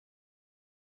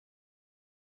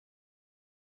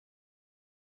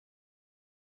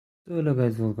So hello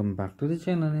guys, welcome back to the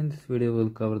channel. In this video we'll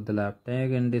cover the lab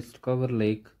tag and discover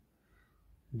lake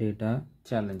data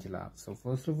challenge lab. So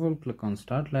first of all, click on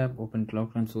start lab, open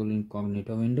cloud console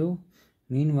incognito window.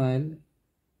 Meanwhile,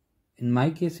 in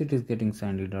my case it is getting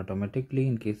signed in automatically.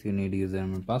 In case you need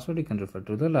username and password, you can refer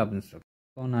to the lab instruction.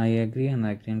 On I agree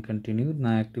and continue.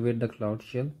 Now activate the cloud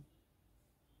shell.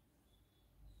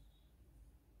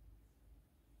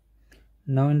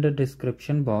 Now in the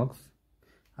description box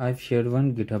I've shared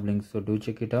one GitHub link, so do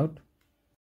check it out.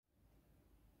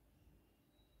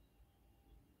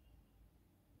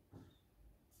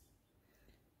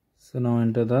 So now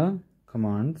enter the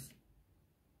commands.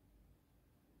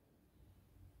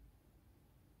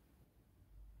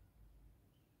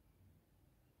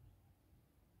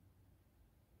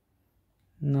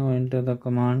 Now enter the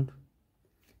command.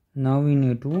 Now we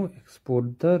need to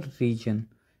export the region.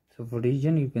 So for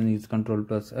region you can use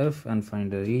Ctrl+F and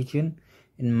find the region.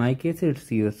 In my case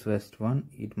it's US West 1.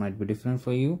 It might be different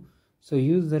for you. So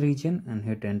use the region and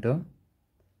hit enter.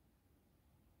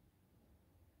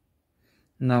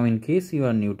 Now in case you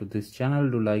are new to this channel,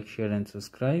 do like, share and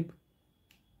subscribe.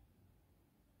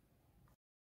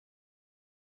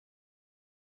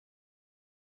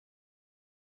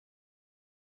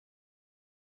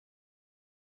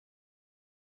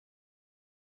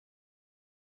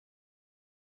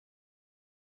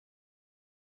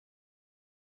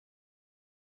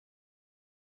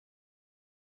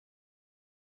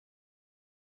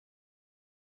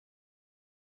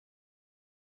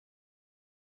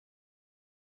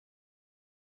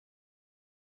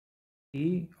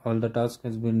 See, all the task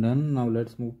has been done. Now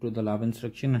let's move to the lab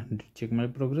instruction and check my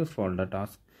progress for all the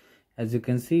tasks. As you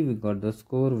can see, we got the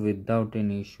score without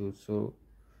any issue. So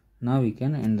now we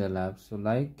can end the lab. So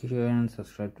like, share and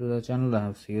subscribe to the channel. I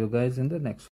have see you guys in the next one.